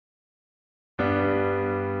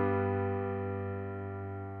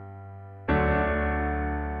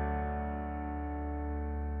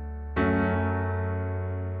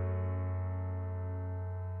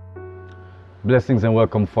Blessings and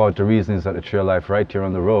welcome forward to Reasonings at the Tree of Life right here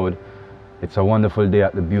on the road. It's a wonderful day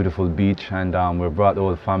at the beautiful beach, and we've brought the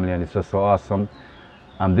whole family, and it's just so awesome.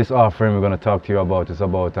 This offering we're going to talk to you about is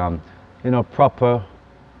about proper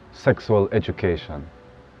sexual education,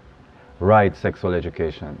 right sexual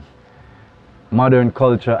education. Modern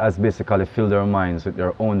culture has basically filled their minds with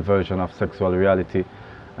their own version of sexual reality,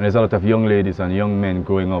 and there's a lot of young ladies and young men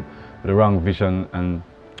growing up with the wrong vision and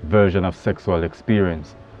version of sexual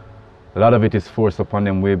experience. A lot of it is forced upon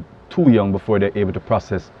them way too young before they're able to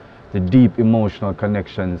process the deep emotional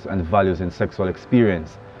connections and values in sexual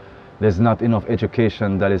experience. There's not enough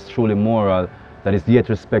education that is truly moral, that is yet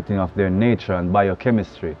respecting of their nature and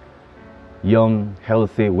biochemistry. Young,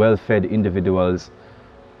 healthy, well-fed individuals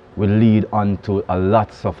will lead on to a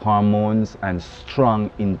lots of hormones and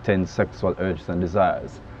strong, intense sexual urges and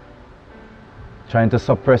desires. Trying to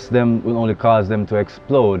suppress them will only cause them to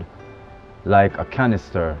explode like a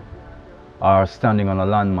canister or standing on a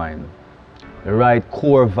landmine. The right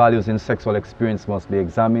core values in sexual experience must be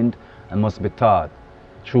examined and must be taught.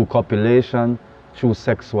 Through copulation, through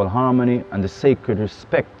sexual harmony, and the sacred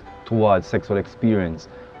respect towards sexual experience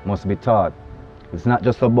must be taught. It's not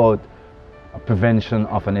just about a prevention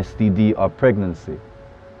of an STD or pregnancy.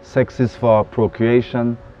 Sex is for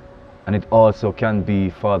procreation, and it also can be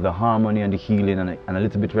for the harmony and the healing and a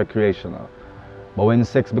little bit recreational. But when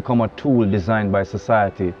sex becomes a tool designed by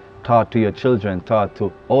society, taught to your children, taught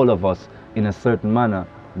to all of us in a certain manner,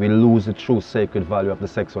 we lose the true sacred value of the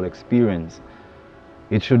sexual experience.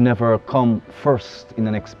 It should never come first in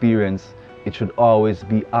an experience. It should always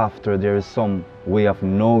be after there is some way of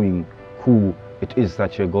knowing who it is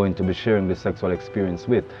that you're going to be sharing the sexual experience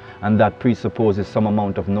with. And that presupposes some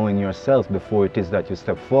amount of knowing yourself before it is that you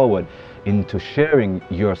step forward into sharing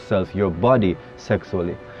yourself, your body,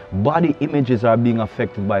 sexually. Body images are being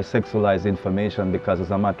affected by sexualized information because,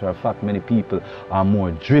 as a matter of fact, many people are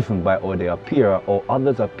more driven by how they appear, or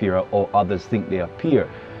others appear, or others think they appear.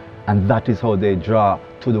 And that is how they draw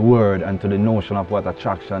to the word and to the notion of what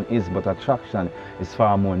attraction is. But attraction is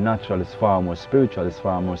far more natural, it's far more spiritual, it's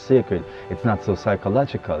far more sacred. It's not so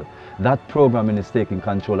psychological. That programming is taking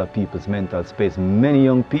control of people's mental space. Many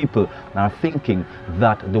young people are thinking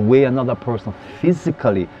that the way another person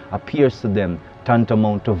physically appears to them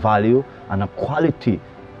tantamount to value and a quality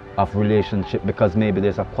of relationship, because maybe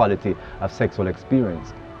there's a quality of sexual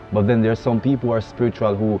experience. But then there are some people who are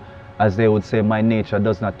spiritual who, as they would say, my nature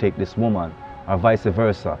does not take this woman, or vice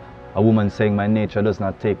versa. A woman saying my nature does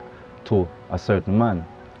not take to a certain man.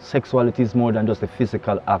 Sexuality is more than just a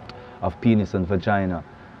physical act of penis and vagina.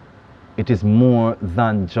 It is more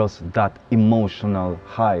than just that emotional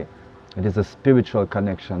high. It is a spiritual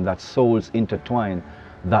connection, that souls intertwine,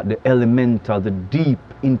 that the elemental, the deep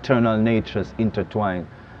internal natures intertwine,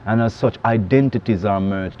 and as such identities are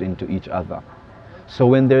merged into each other. So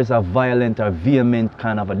when there's a violent or vehement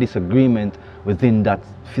kind of a disagreement within that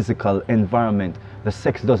physical environment, the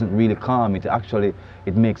sex doesn't really calm it. Actually,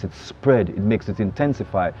 it makes it spread, it makes it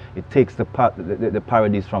intensify. It takes the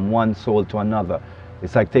parodies from one soul to another.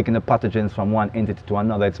 It's like taking the pathogens from one entity to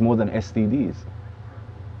another. It's more than STDs.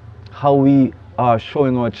 How we are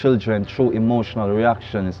showing our children true emotional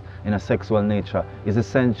reactions in a sexual nature is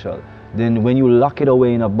essential. Then when you lock it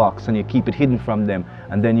away in a box and you keep it hidden from them,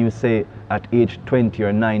 and then you say at age 20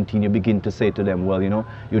 or 19 you begin to say to them, well,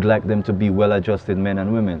 you'd like them to be well-adjusted men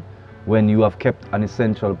and women, when you have kept an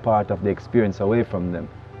essential part of the experience away from them.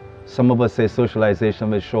 Some of us say socialization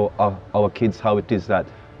will show our kids how it is that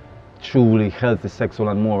truly healthy sexual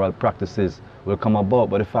and moral practices will come about,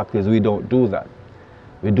 but the fact is we don't do that.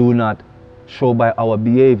 We do not show by our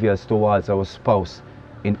behaviors towards our spouse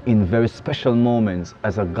in very special moments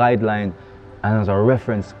as a guideline and as a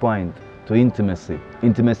reference point to intimacy.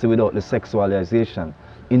 Intimacy without the sexualization.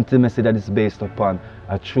 Intimacy that is based upon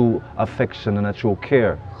a true affection and a true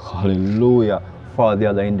care, hallelujah, for the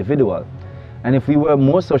other individual. And if we were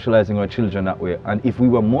more socializing our children that way, and if we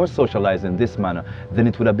were more socialized in this manner, then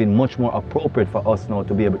it would have been much more appropriate for us now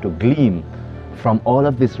to be able to glean from all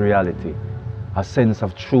of this reality a sense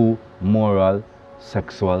of true moral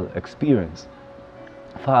sexual experience.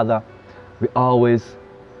 Father, we always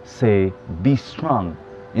say, be strong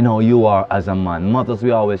in how you are as a man. Mothers,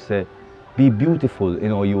 we always say, be beautiful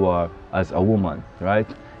in how you are as a woman, right?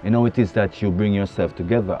 It is that you bring yourself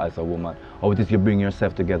together as a woman, or it is you bring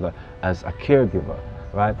yourself together as a caregiver,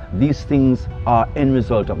 right? These things are end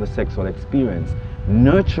result of the sexual experience.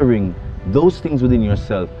 Nurturing those things within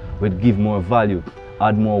yourself would give more value,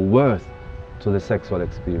 add more worth to the sexual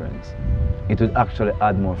experience. It would actually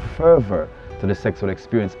add more fervor to the sexual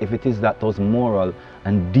experience if it is that those moral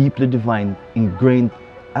and deeply divine ingrained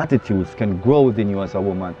attitudes can grow within you as a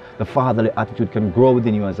woman, the fatherly attitude can grow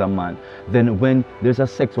within you as a man, then when there's a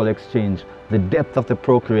sexual exchange, the depth of the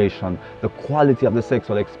procreation, the quality of the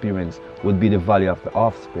sexual experience will be the value of the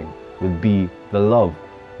offspring, will be the love,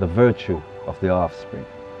 the virtue of the offspring.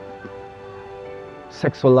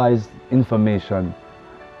 Sexualized information,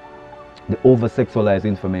 the over-sexualized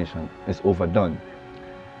information is overdone.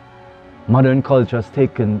 Modern culture has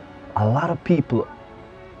taken a lot of people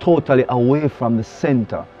totally away from the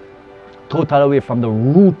center, totally away from the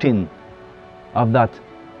rooting of that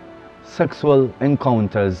sexual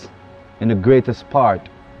encounters in the greatest part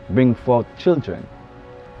bring forth children.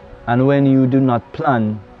 And when you do not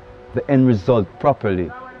plan the end result properly,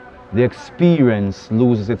 the experience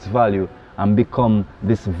loses its value and become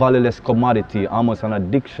this valueless commodity, almost an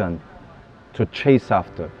addiction to chase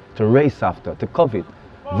after, to race after, to covet,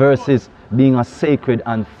 versus being a sacred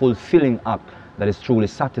and fulfilling act that is truly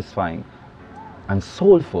satisfying and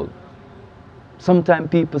soulful. Sometimes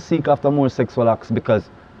people seek after more sexual acts because,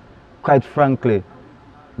 quite frankly,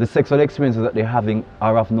 the sexual experiences that they're having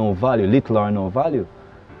are of no value, little or no value,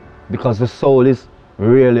 because the soul is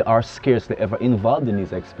rarely or scarcely ever involved in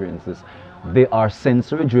these experiences. They are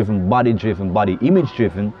sensory driven, body image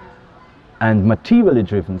driven, and materially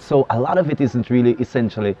driven. So a lot of it isn't really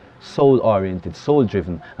essentially soul oriented, soul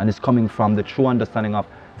driven, and it's coming from the true understanding of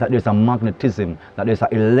that there's a magnetism, that there's an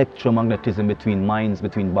electromagnetism between minds,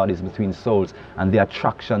 between bodies, between souls, and the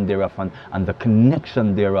attraction thereof and the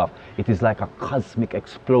connection thereof. It is like a cosmic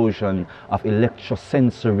explosion of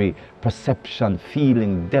electrosensory perception,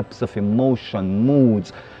 feeling, depths of emotion,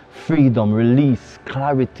 moods, freedom, release,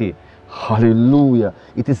 clarity. Hallelujah.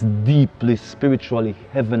 It is deeply spiritually,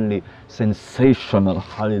 heavenly, sensational.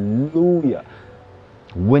 Hallelujah.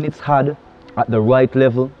 When it's had at the right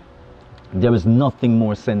level, there is nothing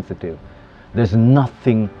more sensitive. There's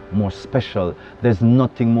nothing more special. There's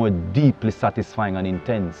nothing more deeply satisfying and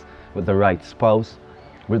intense with the right spouse,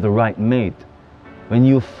 with the right mate. When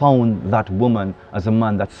you found that woman as a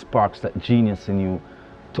man that sparks that genius in you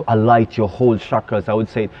to alight your whole chakras, I would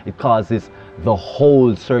say it causes the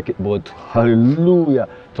whole circuit board, hallelujah,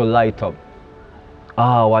 to light up.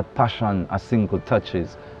 Ah, what passion a single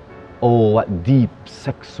touches. Oh, what deep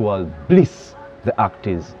sexual bliss the act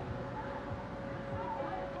is.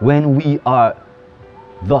 When we are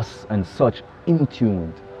thus and such in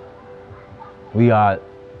tuned, we are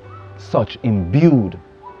such imbued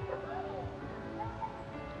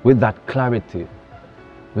with that clarity,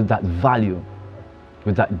 with that value,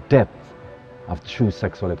 with that depth of true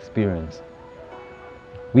sexual experience.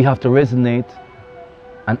 We have to resonate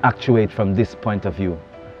and actuate from this point of view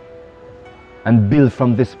and build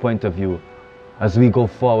from this point of view as we go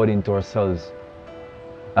forward into ourselves,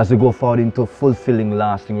 as we go forward into a fulfilling,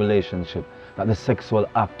 lasting relationship, that the sexual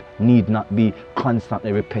act need not be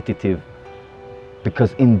constantly repetitive,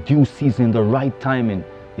 because in due season, in the right timing,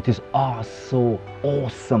 it is so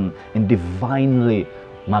awesome and divinely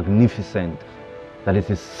magnificent that it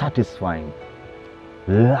is satisfying,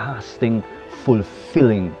 lasting,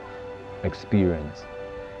 fulfilling experience.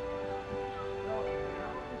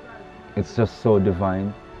 It's just so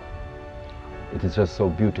divine. It is just so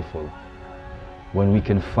beautiful when we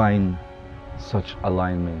can find such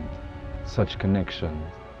alignment, such connection,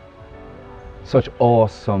 such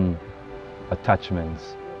awesome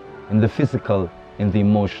attachments in the physical, in the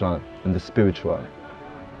emotional, in the spiritual.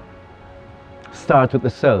 Start with the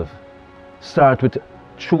self. Start with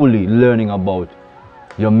truly learning about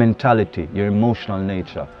your mentality, your emotional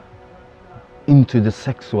nature, into the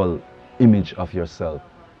sexual image of yourself.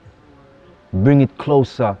 Bring it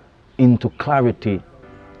closer into clarity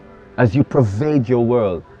as you pervade your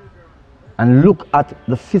world, and look at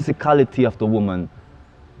the physicality of the woman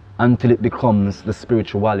until it becomes the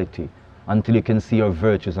spirituality, until you can see her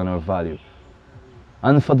virtues and her value.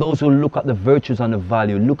 And for those who look at the virtues and the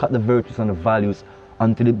value, look at the virtues and the values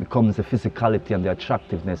until it becomes the physicality and the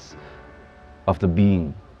attractiveness of the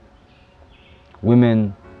being.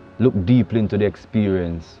 Women look deeply into the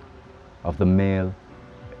experience of the male.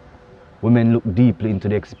 Women look deeply into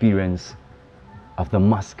the experience of the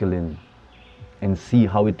masculine and see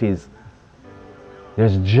how it is.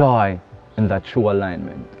 There's joy in that true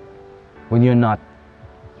alignment. When you're not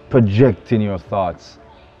projecting your thoughts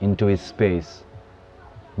into his space,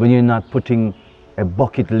 when you're not putting a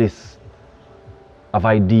bucket list of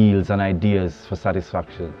ideals and ideas for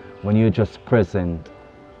satisfaction, when you're just present,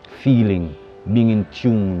 feeling, being in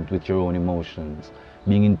tune with your own emotions,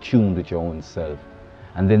 being in tune with your own self.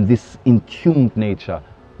 And then this in-tuned nature,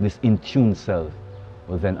 this in-tuned self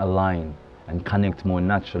will then align and connect more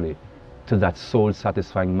naturally to that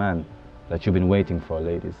soul-satisfying man that you've been waiting for,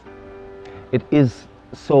 ladies. It is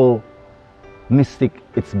so mystic,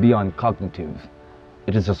 it's beyond cognitive.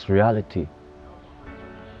 It is just reality.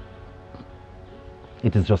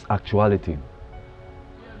 It is just actuality.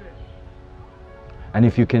 And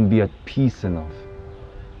if you can be at peace enough,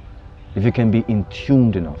 if you can be in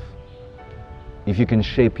tuned enough, if you can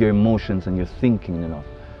shape your emotions and your thinking enough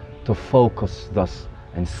to focus thus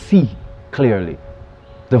and see clearly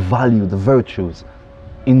the value, the virtues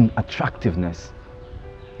in attractiveness,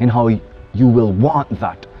 in how you will want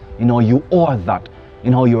that, in how you are that,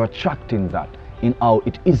 in how you're attracting that, in how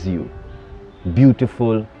it is you.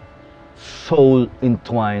 Beautiful, soul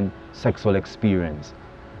entwined sexual experience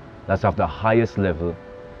that's of the highest level,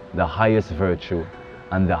 the highest virtue,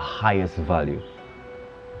 and the highest value.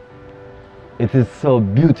 It is so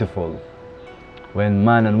beautiful when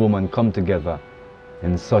man and woman come together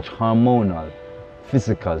in such harmonial,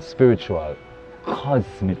 physical, spiritual,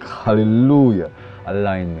 cosmic, hallelujah,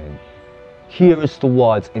 alignment. Here is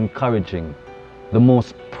towards encouraging the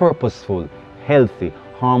most purposeful, healthy,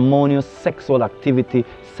 harmonious sexual activity,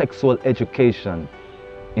 sexual education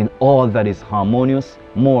in all that is harmonious,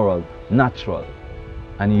 moral, natural,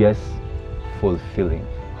 and yes, fulfilling.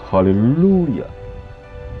 Hallelujah.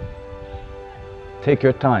 Take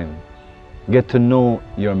your time. Get to know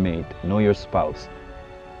your mate, know your spouse.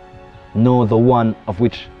 Know the one of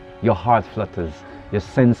which your heart flutters, your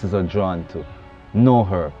senses are drawn to. Know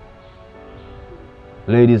her.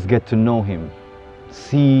 Ladies, get to know him.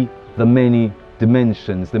 See the many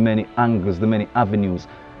dimensions, the many angles, the many avenues,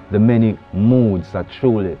 the many moods that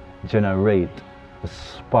truly generate the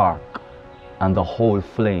spark and the whole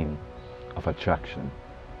flame of attraction.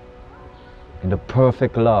 In the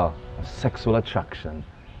perfect law of sexual attraction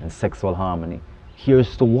and sexual harmony,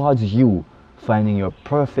 here's towards you finding your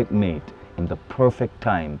perfect mate in the perfect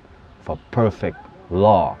time for perfect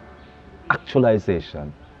law,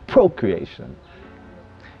 actualization, procreation.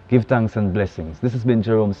 Give thanks and blessings. This has been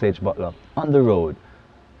Jerome Sage Butler on the road,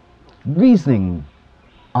 reasoning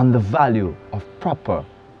on the value of proper,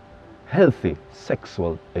 healthy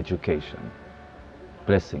sexual education.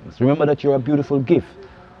 Blessings. Remember that you're a beautiful gift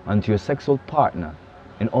unto your sexual partner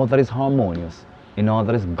in all that is harmonious, in all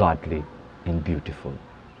that is godly and beautiful.